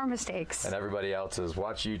from our mistakes. And everybody else's.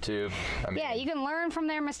 Watch YouTube. Yeah, you can learn from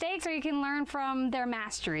their mistakes, or you can learn from their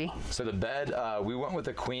mastery. So the bed, we went with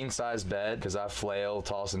a queen size bed because I flail,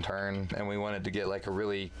 toss and turn, and we wanted to get like a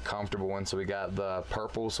really comfortable one. So we got the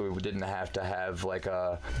purple, so we didn't have to have like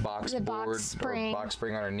a box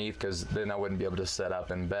spring underneath, because then I wouldn't be able to set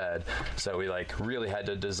up in bed. So we like really had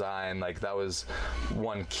to design, like that was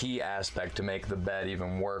one key aspect to make the bed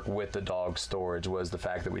even work with the dog storage, was the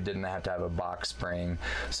fact that we didn't have to have a box spring.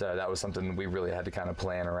 So that was something we really had to kind of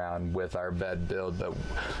plan around with our bed build. But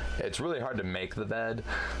it's really hard to make the bed.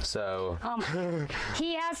 So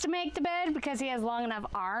he has to make the bed because he has long enough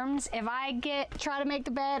arms. If I try to make the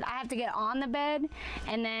bed, I have to get on the bed,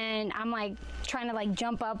 and then I'm like trying to like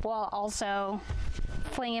jump up while also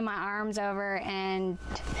flinging my arms over, and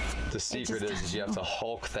the secret is you have to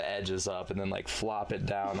hulk the edges up and then like flop it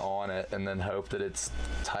down on it and then hope that it's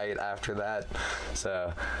tight after that.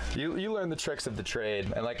 So you learn the tricks of the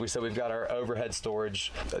trade. And like we said, we've got our overhead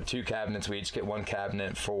storage, 2 cabinets. We each get 1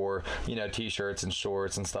 cabinet for, you know, t-shirts and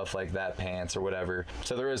shorts and stuff like that, pants or whatever.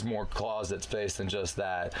 So there is more closet space than just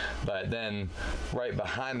that. But then right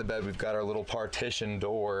behind the bed, we've got our little partition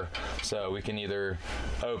door, so we can either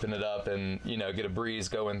open it up and, you know, get a breeze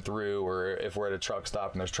going through, or if we're at a truck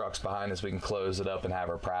stop and there's trucks behind us, we can close it up and have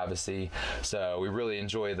our privacy. So we really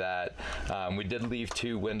enjoy that. We did leave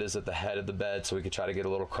 2 windows at the head of the bed so we could try to get a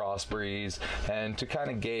little cross breeze and to kind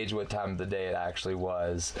of gauge what time of the day it actually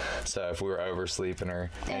was. So if we were oversleeping or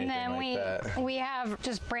anything like that. We have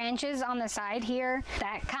just branches on the side here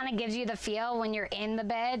that kind of gives you the feel when you're in the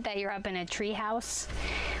bed that you're up in a tree house,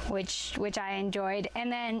 which I enjoyed.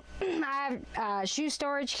 And then I have shoe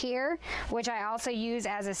storage here, which I also use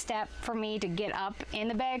as a step for me to get up in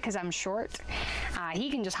the bed because I'm short. He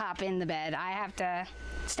can just hop in the bed. I have to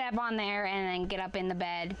step on there and then get up in the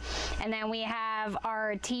bed. And then we have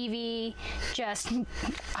our TV just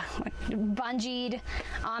bungeed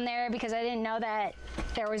on there because I didn't know that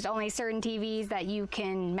there was only certain TVs that you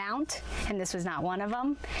can mount, and this was not one of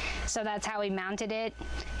them. So that's how we mounted it.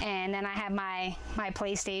 And then I have my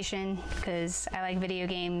PlayStation because I like video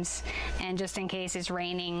games, and just in case it's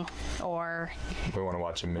raining or we want to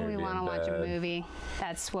watch a movie.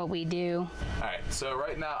 That's what we do. All right, so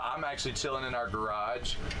right now I'm actually chilling in our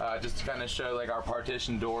garage, just to kind of show like our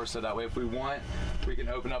partition door, so that way if we want, we can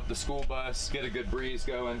open up the school bus, get a good breeze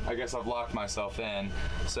going. I guess I've locked myself in,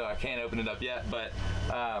 so I can't open it up yet, but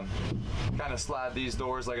kind of slide these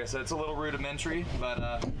doors. Like I said, it's a little rudimentary,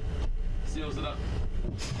 but seals it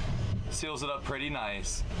up pretty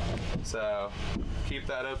nice. So keep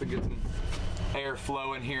that open, get some air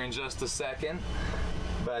flowing here in just a second.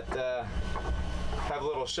 But have a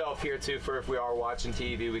little shelf here too for if we are watching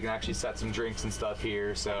TV, we can actually set some drinks and stuff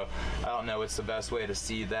here. So I don't know what's the best way to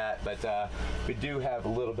see that, but we do have a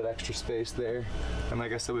little bit extra space there. And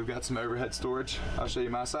like I said, we've got some overhead storage. I'll show you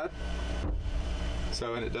my side.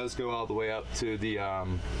 So, and it does go all the way up to the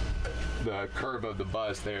curve of the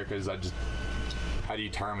bus there, because how do you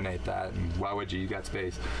terminate that, and why would you? You got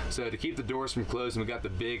space. So to keep the doors from closing, we got the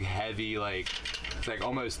big heavy, it's like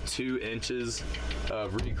almost 2 inches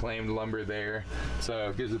of reclaimed lumber there. So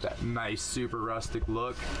it gives it that nice, super rustic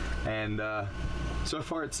look. And so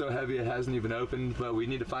far it's so heavy it hasn't even opened, but we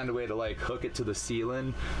need to find a way to like hook it to the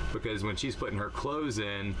ceiling, because when she's putting her clothes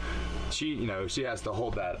in, she has to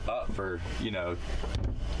hold that up for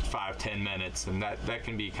 5-10 minutes, and that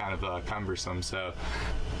can be kind of cumbersome. So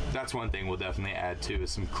that's one thing we'll definitely add to,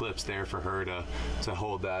 is some clips there for her to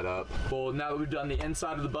hold that up. Well, now that we've done the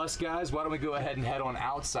inside of the bus, guys, why don't we go ahead and head on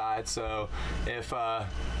outside? So if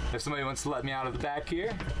somebody wants to let me out of the back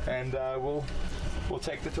here, and we'll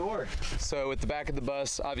take the tour. So at the back of the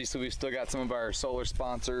bus, obviously we've still got some of our solar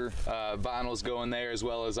sponsor vinyls going there, as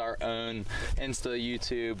well as our own Insta,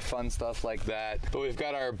 YouTube, fun stuff like that. But we've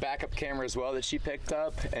got our backup camera as well that she picked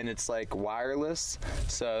up, and it's like wireless.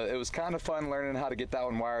 So it was kind of fun learning how to get that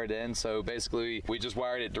one wired in. So basically we just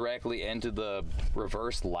wired it directly into the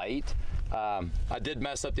reverse light. I did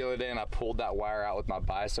mess up the other day and I pulled that wire out with my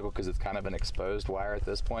bicycle because it's kind of an exposed wire at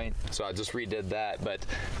this point. So I just redid that. But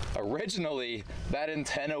originally that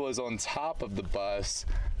antenna was on top of the bus.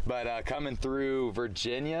 But coming through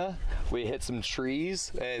Virginia, we hit some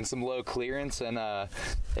trees and some low clearance, and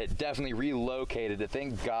it definitely relocated it.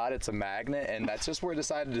 Thank God it's a magnet, and that's just where it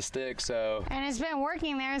decided to stick. So. And it's been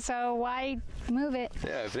working there, so why move it?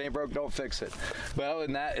 Yeah, if it ain't broke, don't fix it. But other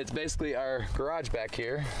than that, it's basically our garage back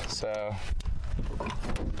here. So,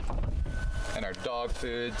 and our dog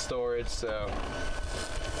food storage. So.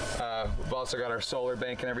 We've also got our solar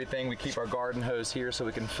bank and everything. We keep our garden hose here so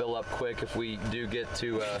we can fill up quick if we do get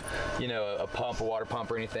to a pump, a water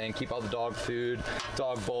pump or anything. Keep all the dog food,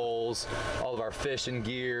 dog bowls, all of our fishing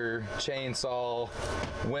gear, chainsaw,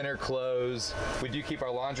 winter clothes. We do keep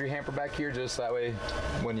our laundry hamper back here, just that way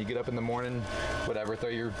when you get up in the morning, whatever,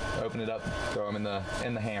 open it up, throw them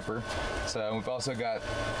in the hamper. So we've also got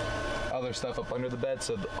other stuff up under the bed,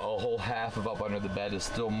 so a whole half of up under the bed is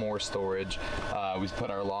still more storage. We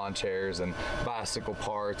put our lawn chairs and bicycle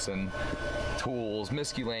parts and tools,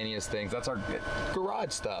 miscellaneous things. That's our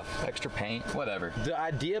garage stuff, extra paint, whatever. The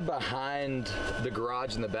idea behind the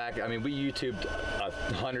garage in the back, I mean, we YouTubed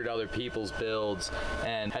 100 other people's builds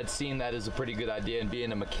and had seen that as a pretty good idea. And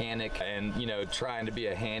being a mechanic and, you know, trying to be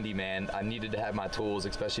a handyman, I needed to have my tools,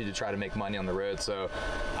 especially to try to make money on the road. So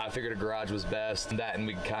I figured a garage was best. That, and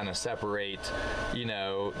we could kind of separate, you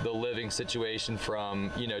know, the living situation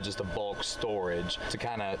from, you know, just a bulk storage to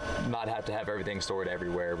kind of not have to have everything stored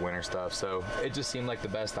everywhere, winter stuff. So it just seemed like the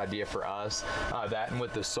best idea for us. That, and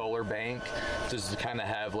with the solar bank, just to kind of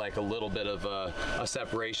have like a little bit of a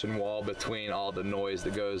separation wall between all the noise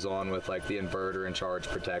that goes on with like the inverter and charge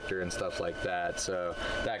protector and stuff like that. So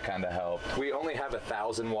that kind of helped. We only have a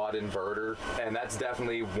 1,000-watt inverter, and that's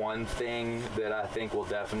definitely one thing that I think will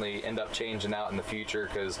definitely end up changing out in the future,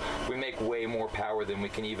 because we make way more power than we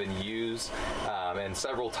can even use. And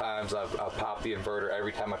several times I've popped the inverter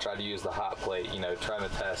every time I try to use the hot plate, you know, trying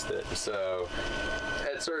to test it. So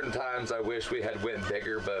at certain times I wish we had went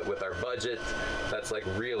bigger, but with our budget, that's like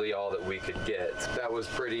really all that we could get. That was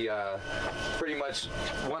pretty much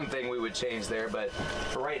one thing we would change there. But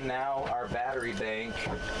for right now, our battery bank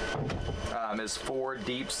is 4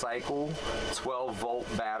 deep cycle 12-volt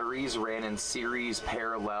batteries ran in series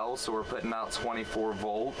parallel, so we're putting out 24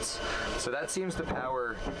 volts. So that seems to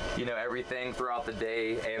power, you know, everything throughout the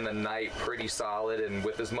day and the night pretty solid. And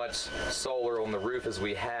with as much solar on the roof as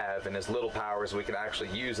we have and as little power as we can actually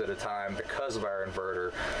use at a time because of our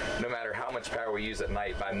inverter, no matter how much power we use at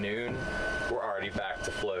night, by noon we're already back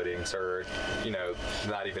to floating, so, you know,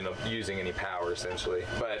 not even using any power essentially.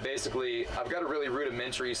 But basically I've got a really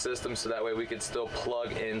rudimentary system, so that way we could still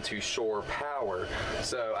plug into shore power.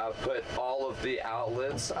 So I've put all of the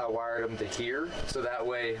outlets, I wired them to here, so that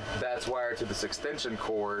way that's wired to this extension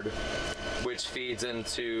cord, which feeds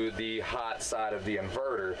into the hot side of the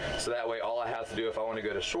inverter. So that way all I have to do if I want to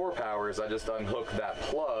go to shore power is I just unhook that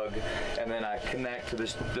plug, and then I connect to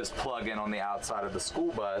this plug-in on the outside of the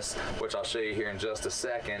school bus, which I'll show you here in just a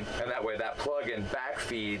second. And that way that plug-in back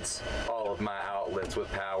feeds all of my outlets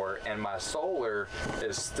with power, and my solar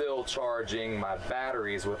is still charging my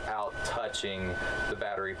batteries without touching the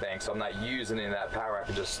battery bank. So I'm not using any of that power. I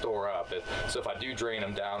can just store up. So if I do drain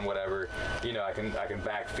them down, whatever, you know, I can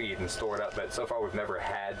back feed and store it up. But so far we've never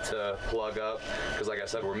had to plug up, because like I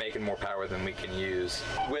said, we're making more power than we can use.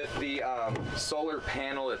 With the solar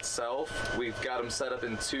panel itself, we've got them set up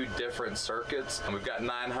in 2 different circuits, and we've got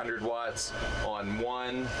 900 watts on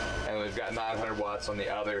one and we've got 900 watts on the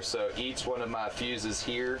other. So each one of my fuses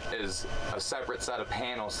here is a separate set of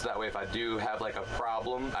panels, so that way if I do have like a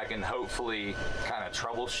problem, I can hopefully kind of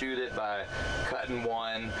troubleshoot it by cutting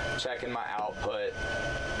one, checking my output,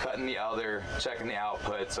 cutting the other, checking the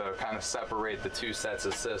output. So kind of separate the 2 sets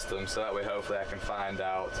of systems, so that way hopefully I can find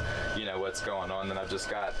out, you know, what's going on. Then I've just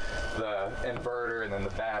got the inverter and then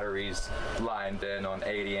the batteries lined in on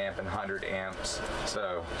 80 amp and 100 amps.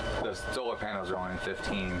 So the solar panels are only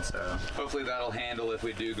 15, so hopefully that'll handle if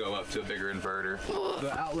we do go up to a bigger inverter.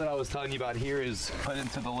 The outlet I was telling you about here is put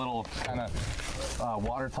into the little kind of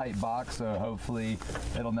watertight box, so hopefully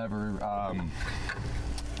it'll never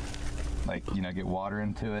like, you know, get water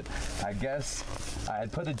into it. I guess I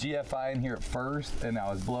had put a GFI in here at first, and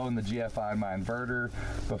I was blowing the GFI in my inverter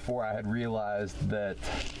before I had realized that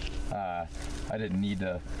I didn't need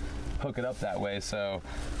to hook it up that way. So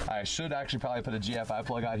I should actually probably put a GFI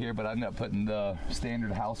plug out here, but I ended up putting the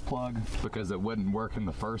standard house plug because it wouldn't work in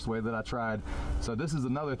the first way that I tried. So this is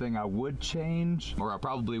another thing I would change, or I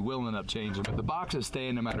probably will end up changing, but the box is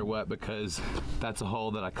staying no matter what, because that's a hole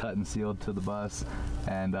that I cut and sealed to the bus.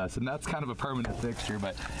 And so that's kind of a permanent fixture,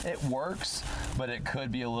 but it works, but it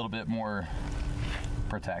could be a little bit more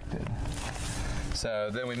protected. So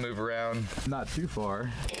then we move around not too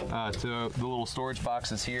far to the little storage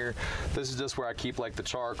boxes here. This is just where I keep like the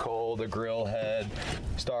charcoal, the grill head,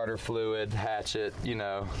 starter fluid, hatchet, you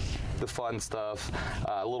know, the fun stuff,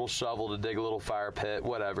 a little shovel to dig a little fire pit,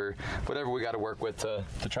 whatever we got to work with to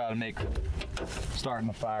try to make starting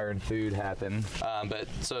the fire and food happen. But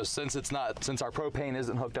so since our propane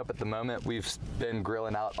isn't hooked up at the moment, we've been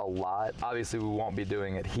grilling out a lot. Obviously we won't be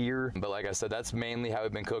doing it here, but like I said, that's mainly how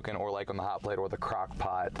we've been cooking, or like on the hot plate or the crock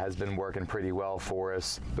pot has been working pretty well for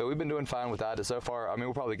us. But we've been doing fine with that so far. I mean,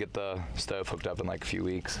 we'll probably get the stove hooked up in like a few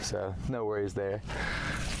weeks, so no worries there.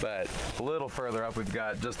 But a little further up, we've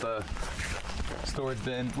got just a storage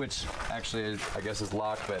bin, which actually I guess is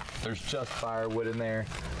locked, but there's just firewood in there.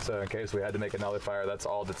 So in case we had to make another fire, that's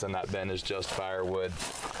all that's in that bin is just firewood.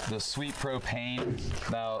 The sweet propane.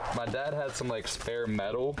 Now, my dad had some like spare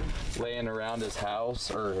metal laying around his house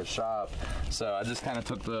or his shop. So I just kind of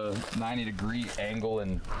took the 90-degree angle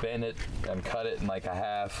and bent it and cut it in like a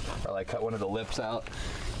half, or like cut one of the lips out,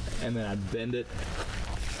 and then I'd bend it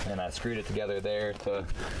and I screwed it together there to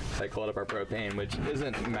like hold up our propane, which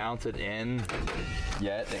isn't mounted in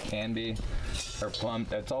yet. It can be, or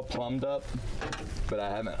plumbed. It's all plumbed up, but I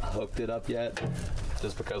haven't hooked it up yet,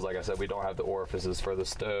 just because, like I said, we don't have the orifices for the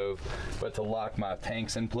stove. But to lock my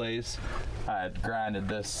tanks in place, I had grinded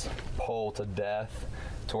this pole to death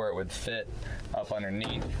to where it would fit up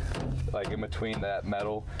underneath, like in between that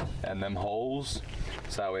metal and them holes.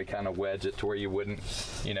 So that way kind of wedge it to where you wouldn't,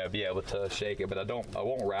 you know, be able to shake it. But I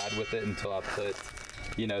won't ride with it until I put,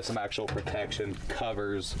 you know, some actual protection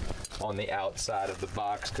covers on the outside of the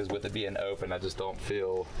box, because with it being open, I just don't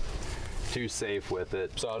feel too safe with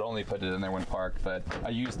it. So I'd only put it in there when parked. But I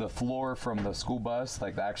use the floor from the school bus,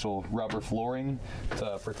 like the actual rubber flooring,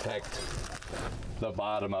 to protect the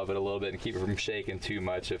bottom of it a little bit and keep it from shaking too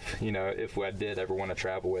much if, you know, if I did ever want to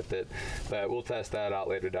travel with it. But we'll test that out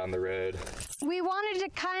later down the road. We wanted to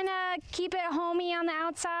kind of keep it homey on the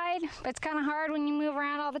outside, but it's kind of hard when you move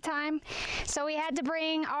around all the time. So we had to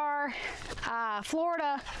bring our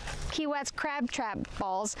Florida Key West crab trap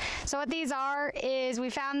balls. So what these are is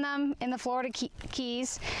we found them in the Florida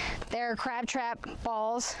Keys. They're crab trap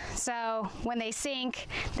balls. So when they sink,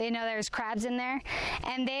 they know there's crabs in there.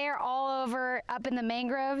 And they are all over up in the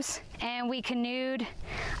mangroves. And we canoed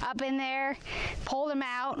up in there, pulled them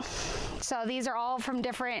out. So these are all from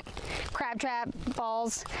different crab trap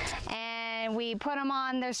balls. And we put them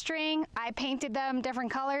on the string. I painted them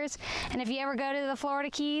different colors. And if you ever go to the Florida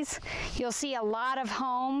Keys, you'll see a lot of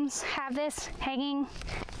homes have this hanging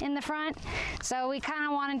in the front. So we kind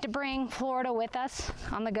of wanted to bring Florida with us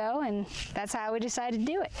on the go, and that's how we decided to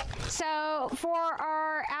do it. So for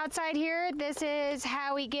our outside here, this is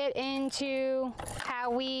how we get into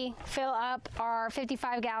how we fill up our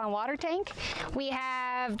 55-gallon water tank. We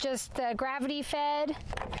have just the gravity fed,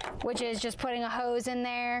 which is just putting a hose in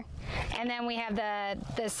there. And then we have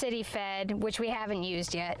the city fed, which we haven't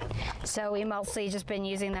used yet. So we mostly just been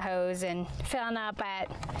using the hose and filling up at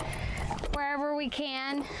wherever we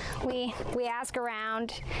can. We ask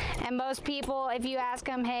around, and most people, if you ask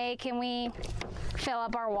them, hey, can we fill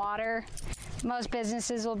up our water, most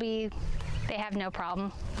businesses will be, they have no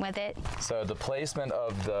problem with it. So the placement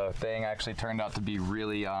of the thing actually turned out to be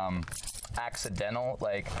really accidental.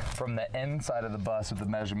 Like from the inside of the bus with the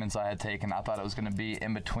measurements I had taken, I thought it was going to be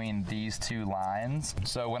in between these two lines.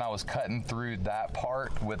 So when I was cutting through that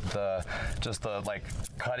part with just the like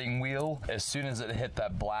cutting wheel, as soon as it hit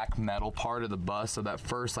that black metal part of the bus, so that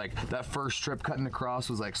first strip cutting across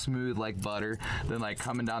was like smooth like butter, then like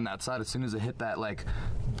coming down that side, as soon as it hit that like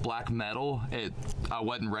black metal, I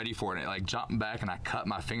wasn't ready for it. It like jumped back and I cut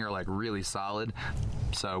my finger like really solid.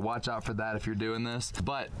 So watch out for that if you're doing this.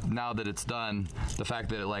 But now that it's done, the fact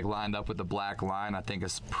that it like lined up with the black line, I think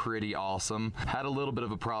is pretty awesome. Had a little bit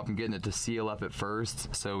of a problem getting it to seal up at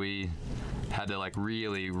first, so we had to like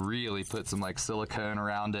really put some like silicone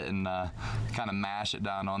around it and kind of mash it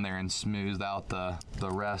down on there and smooth out the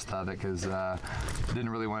rest of it, because didn't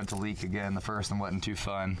really want it to leak again. The first one wasn't too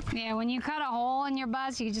fun. Yeah, when you cut a hole in your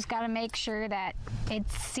bus, you just got to make sure that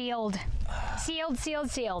it's sealed. Sealed.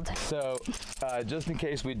 So just in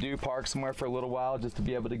case we do park somewhere for a little while, just to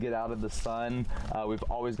be able to get out of the sun, we've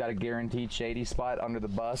always got a guaranteed shady spot under the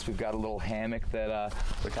bus. We've got a little hammock that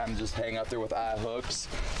we kind of just hang up there with eye hooks.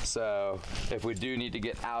 So if we do need to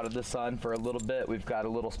get out of the sun for a little bit, we've got a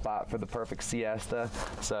little spot for the perfect siesta.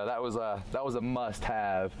 So that was a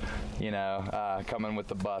must-have, you know, coming with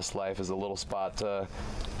the bus life, is a little spot to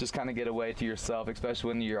just kind of get away to yourself, especially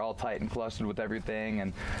when you're all tight and clustered with everything.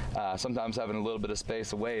 And sometimes having a little bit of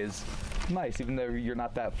space away is nice, even though you're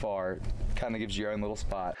not that far. Kind of gives you your own little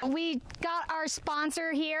spot. We got our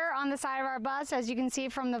sponsor here on the side of our bus, as you can see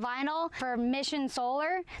from the vinyl, for Mission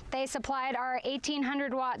Solar. They supplied our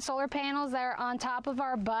 1800 watt solar panels that are on top of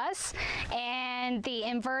our bus, and the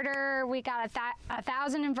inverter, we got a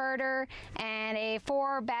 1000 inverter and a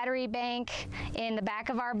 4 battery bank in the back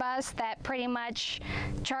of our bus that pretty much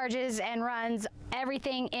charges and runs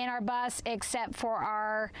everything in our bus except for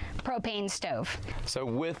our propane stove. So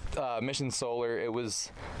with Mission Solar, it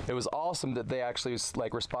was awesome that they actually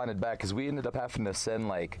like responded back, because we ended up having to send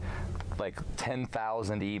like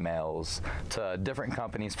 10,000 emails to different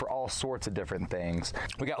companies for all sorts of different things.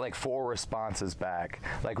 We got like 4 responses back.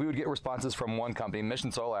 Like we would get responses from one company.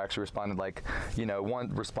 Mission Solar actually responded like, you know,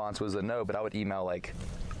 one response was a no, but I would email like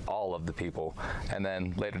all of the people. And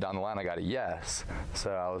then later down the line, I got a yes.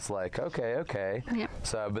 So I was like, okay. Yeah.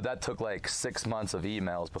 So, but that took like 6 months of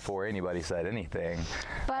emails before anybody said anything.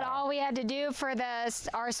 But all we had to do for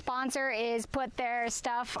our sponsor is put their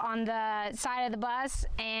stuff on the side of the bus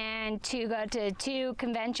and to go to 2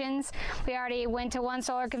 conventions. We already went to one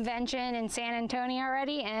solar convention in San Antonio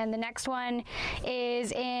already, and the next one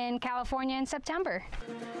is in California in September.